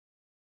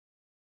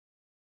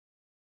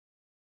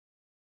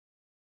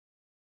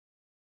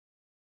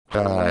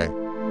Hi.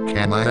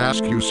 Can I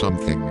ask you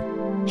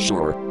something?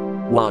 Sure.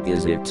 What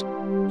is it?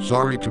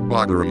 Sorry to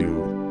bother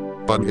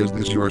you. But is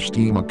this your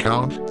Steam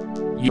account?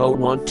 You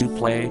want to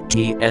play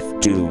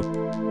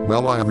TF2?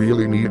 Well, I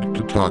really need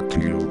to talk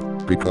to you,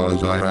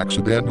 because I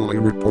accidentally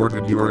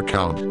reported your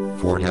account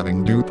for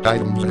having duped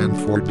items and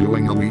for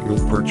doing illegal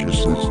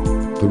purchases.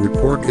 The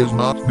report is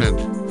not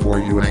meant for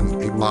you and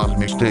it was a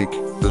mistake.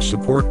 The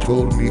support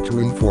told me to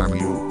inform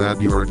you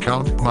that your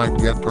account might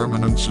get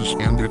permanent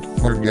suspended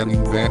or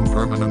getting banned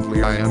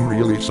permanently. I am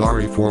really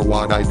sorry for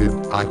what I did.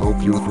 I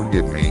hope you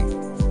forgive me.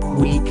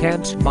 We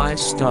can't buy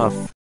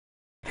stuff.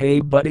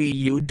 Hey buddy,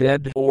 you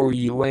dead or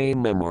you a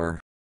member?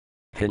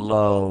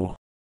 Hello.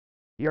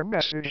 Your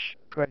message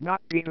could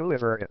not be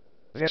delivered.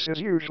 This is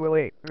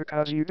usually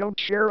because you don't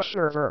share a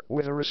server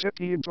with a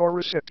recipient or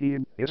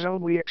recipient is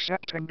only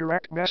accepting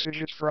direct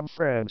messages from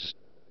friends.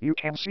 You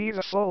can see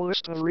the full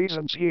list of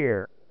reasons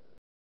here.